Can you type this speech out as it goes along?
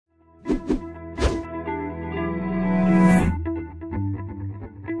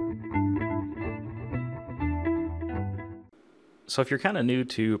So if you're kind of new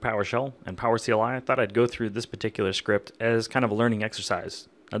to PowerShell and PowerCLI, I thought I'd go through this particular script as kind of a learning exercise.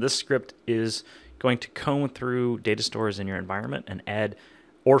 Now this script is going to comb through data stores in your environment and add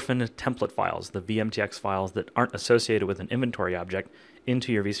orphan template files, the VMTX files that aren't associated with an inventory object,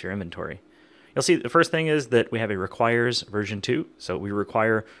 into your vSphere inventory. You'll see the first thing is that we have a requires version 2. So we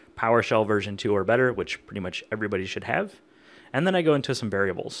require PowerShell version 2 or better, which pretty much everybody should have. And then I go into some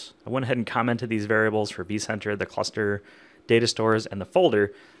variables. I went ahead and commented these variables for vCenter, the cluster, data stores, and the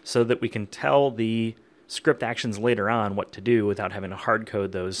folder so that we can tell the script actions later on what to do without having to hard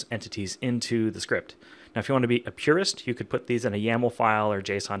code those entities into the script. Now, if you want to be a purist, you could put these in a YAML file or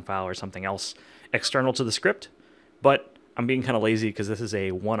JSON file or something else external to the script, but I'm being kind of lazy because this is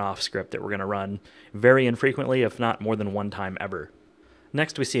a one-off script that we're going to run very infrequently, if not more than one time ever.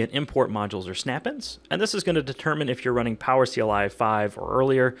 Next, we see an import modules or snap-ins, and this is going to determine if you're running PowerCLI 5 or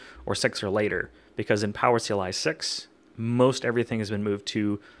earlier or 6 or later, because in PowerCLI 6, most everything has been moved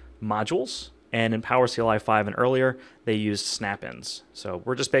to modules, and in PowerCLI 5 and earlier, they used snap-ins. So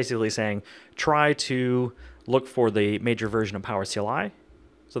we're just basically saying, try to look for the major version of PowerCLI.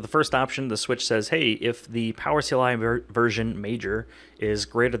 So the first option, the switch says, hey, if the PowerCLI version major is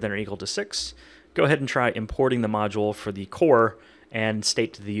greater than or equal to 6, go ahead and try importing the module for the core and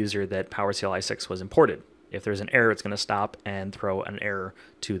state to the user that PowerCLI 6 was imported. If there's an error, it's going to stop and throw an error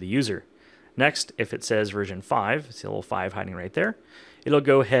to the user. Next, if it says version 5, see a little 5 hiding right there, it'll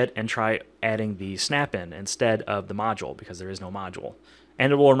go ahead and try adding the snap-in instead of the module because there is no module.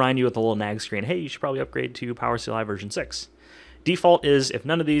 And it will remind you with a little nag screen, hey, you should probably upgrade to PowerCLI version 6. Default is if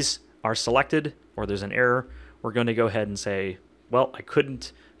none of these are selected or there's an error, we're going to go ahead and say, well, I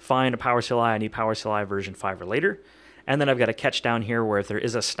couldn't find a PowerCLI, I need PowerCLI version 5 or later. And then I've got a catch down here where if there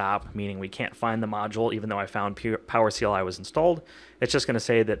is a stop, meaning we can't find the module even though I found PowerCLI was installed, it's just going to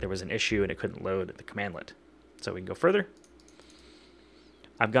say that there was an issue and it couldn't load the commandlet. So we can go further.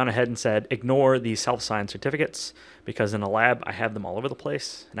 I've gone ahead and said ignore the self-signed certificates because in a lab I have them all over the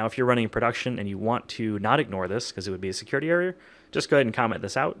place. Now if you're running production and you want to not ignore this because it would be a security error, just go ahead and comment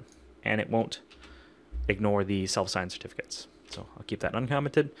this out and it won't ignore the self-signed certificates. So I'll keep that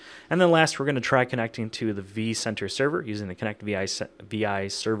uncommented. And then last, we're going to try connecting to the vCenter server using the connect VI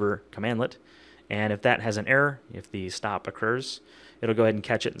server commandlet. And if that has an error, if the stop occurs, it'll go ahead and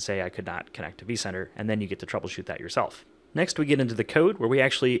catch it and say I could not connect to vCenter, and then you get to troubleshoot that yourself. Next, we get into the code where we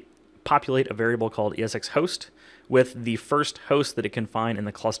actually populate a variable called ESXHost with the first host that it can find in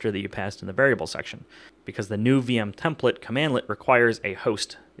the cluster that you passed in the variable section, because the new VM-template commandlet requires a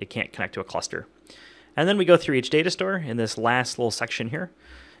host. It can't connect to a cluster. And then we go through each data store in this last little section here.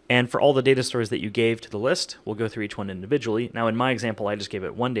 And for all the data stores that you gave to the list, we'll go through each one individually. Now in my example, I just gave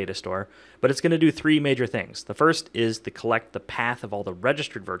it one data store, but it's going to do three major things. The first is to collect the path of all the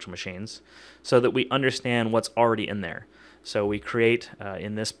registered virtual machines so that we understand what's already in there. So we create,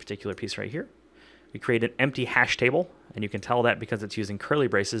 in this particular piece right here, we create an empty hash table, and you can tell that because it's using curly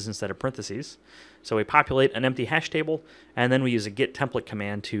braces instead of parentheses. So we populate an empty hash table, and then we use a get template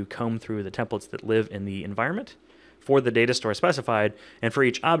command to comb through the templates that live in the environment for the data store specified. And for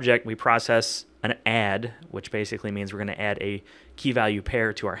each object, we process an add, which basically means we're going to add a key value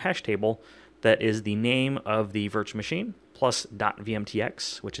pair to our hash table that is the name of the virtual machine plus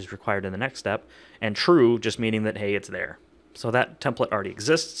 .vmtx, which is required in the next step, and true, just meaning that, hey, it's there. So that template already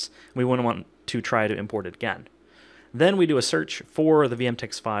exists. We wouldn't want to try to import it again. Then we do a search for the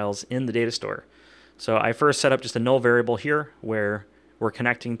VMTX files in the data store. So I first set up just a null variable here where we're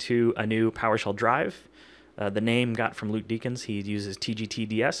connecting to a new PowerShell drive. The name got from Luke Deakins. He uses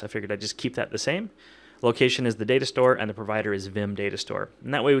TGTDS. I figured I'd just keep that the same. Location is the data store, and the provider is Vim data store.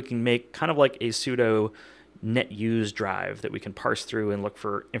 And that way we can make kind of like a pseudo netuse drive that we can parse through and look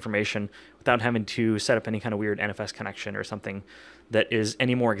for information without having to set up any kind of weird NFS connection or something that is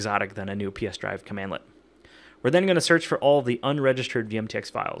any more exotic than a new PS drive commandlet. We're then going to search for all the unregistered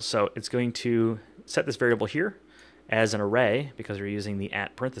VMTX files. So it's going to set this variable here as an array because we're using the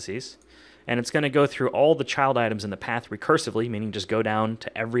 @ parentheses. And it's going to go through all the child items in the path recursively, meaning just go down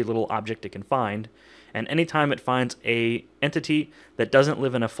to every little object it can find. And anytime it finds a entity that doesn't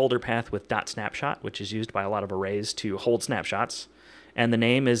live in a folder path with .snapshot, which is used by a lot of arrays to hold snapshots, and the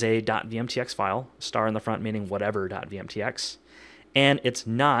name is a .vmtx file, star in the front meaning whatever .vmtx, and it's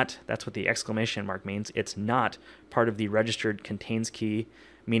not, that's what the exclamation mark means, it's not part of the registered contains key,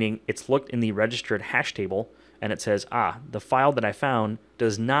 meaning it's looked in the registered hash table, and it says, the file that I found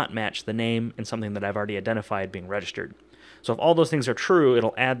does not match the name in something that I've already identified being registered. So if all those things are true,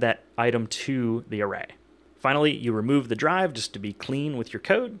 it'll add that item to the array. Finally, you remove the drive just to be clean with your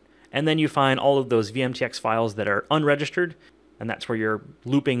code, and then you find all of those VMTX files that are unregistered, and that's where you're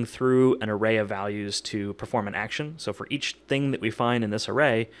looping through an array of values to perform an action. So for each thing that we find in this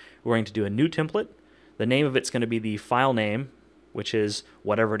array, we're going to do a new template. The name of it's going to be the file name, which is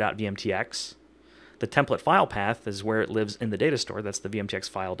whatever.vmtx. The template file path is where it lives in the data store. That's the vmtx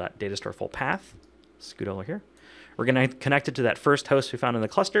file.datastore full path. Scoot over here. We're going to connect it to that first host we found in the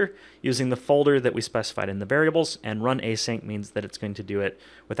cluster using the folder that we specified in the variables, and run async means that it's going to do it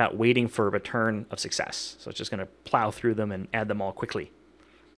without waiting for a return of success. So it's just going to plow through them and add them all quickly.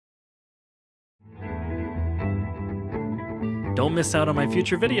 Don't miss out on my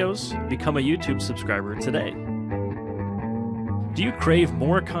future videos. Become a YouTube subscriber today. Do you crave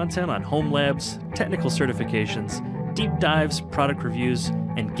more content on home labs, technical certifications, deep dives, product reviews,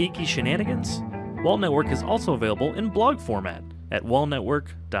 and geeky shenanigans? Wahl Network is also available in blog format at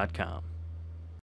wahlnetwork.com.